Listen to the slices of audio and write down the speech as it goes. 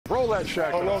Roll that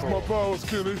Shaqtin. I lost my powers,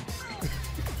 Kenny.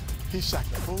 He Shaq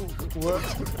the fool. What?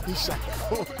 He Shaq the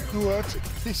fool. What?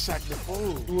 He Shaq the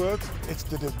fool. What? It's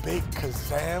the debate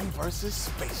Kazam versus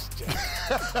Space Jam.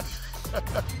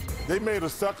 They made a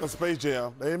sucker Space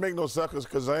Jam. They didn't make no suckers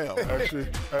Kazam.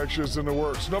 Actually, it's in the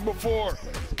works. Number 4,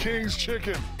 King's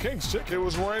Chicken. King's Chicken. It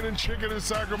was raining chicken in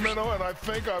Sacramento, and I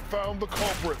think I found the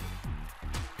culprit.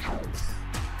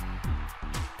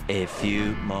 A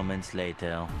few moments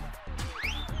later.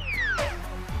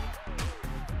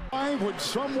 Why would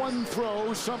someone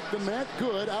throw something that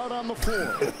good out on the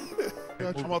floor?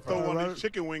 I'm gonna throw one of these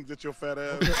chicken wings at your fat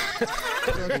ass.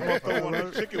 I'm gonna throw one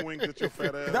of these chicken wings at your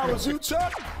fat ass. That was you,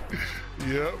 Chuck?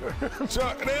 Yep.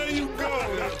 Chuck, there you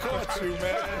go. That caught you,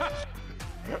 man.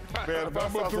 Man, if I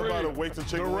saw somebody wait to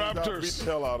chicken the wings, I'd beat Raptors. the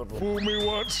hell out of them. Fool me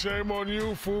once, shame on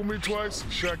you. Fool me twice,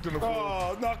 Shaqtin the fool.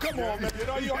 Oh, no, come on, man. You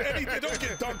know, don't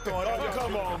get dunked on. Oh,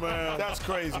 come on, man. That's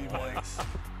crazy, man.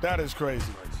 That is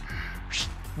crazy.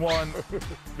 One,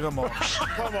 come on.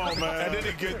 Come on, man. And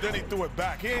then he threw it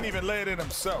back. He ain't even laid it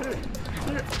himself.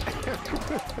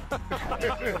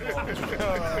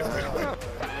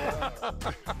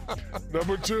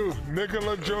 Number 2,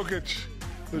 Nikola Jokic.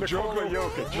 The Joker,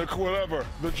 whatever.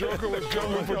 The Joker was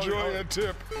jumping for joy at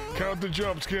tip. Count the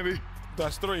jumps, Kenny.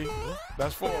 That's 3.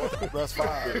 That's 4. That's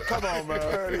 5. Come on,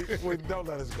 man. Don't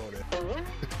let us go there.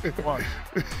 1.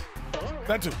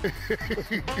 That 2.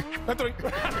 That 3.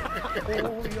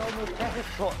 Oh, you almost had it.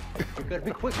 You better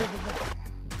be quicker than that.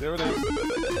 There it is.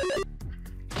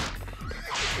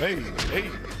 Hey.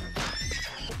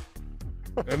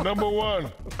 And number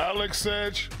 1,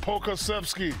 Aleksej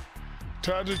Pokasevsky.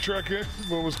 Tried to check in,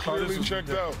 but was clearly checked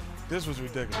out. This was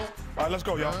ridiculous. All right, let's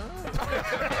go, y'all.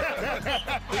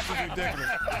 This was ridiculous.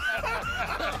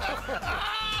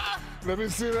 Let me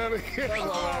see that again.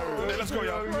 Let's go,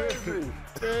 y'all.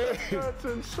 That's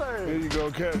insane. There you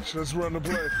go, catch. Let's run the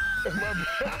play.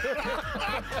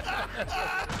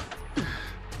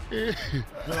 The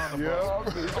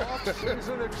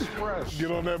Offseason Express.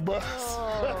 Get on that bus.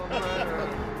 Oh,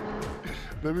 man.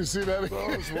 Let me see that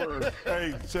again. Those were.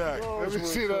 Hey, Chuck. Let me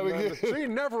see that again. See,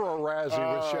 never a Razzie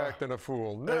with Shaqtin a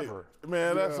fool. Never. Hey,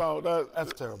 man, that's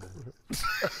terrible.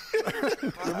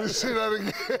 Let me see that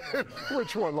again.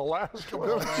 Which one? The last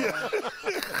one?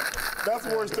 That's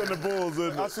worse than the Bulls,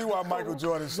 isn't I it? see why Michael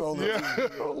Jordan sold it. Yeah.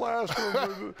 The last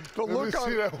one. The Let me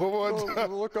see that one more the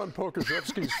time. look on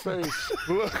Pokasevsky's face.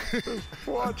 Look.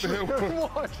 Watch it.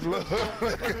 Watch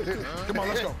it. Come on,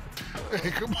 let's go. Hey,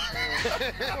 come on.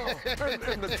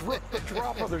 And the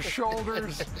drop of the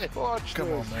shoulders. Watch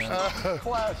Come on, this. man.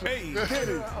 Classic. Hey,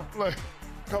 Kenny. Like,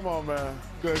 Come on, man.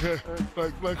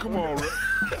 like, come on, Rep.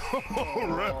 Come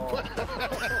on, Rep.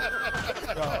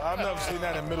 no, I've never seen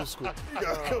that in middle school.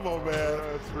 Come on, man.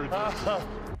 That's ridiculous.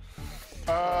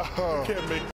 You can't make